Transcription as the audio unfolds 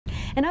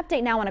An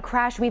update now on a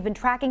crash we've been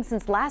tracking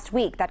since last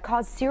week that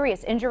caused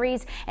serious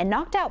injuries and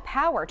knocked out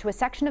power to a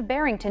section of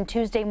Barrington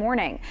Tuesday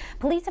morning.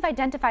 Police have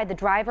identified the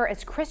driver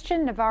as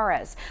Christian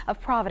Narvaez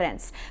of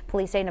Providence.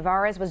 Police say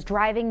Narvaez was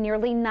driving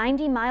nearly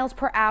 90 miles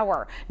per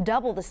hour,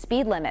 double the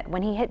speed limit,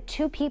 when he hit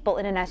two people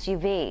in an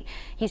SUV.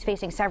 He's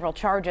facing several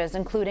charges,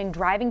 including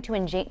driving to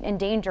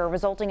endanger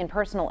resulting in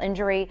personal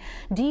injury,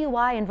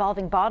 DUI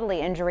involving bodily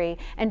injury,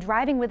 and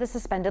driving with a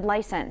suspended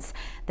license.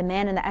 The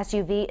man in the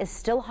SUV is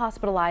still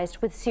hospitalized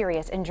with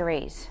serious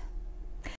injuries.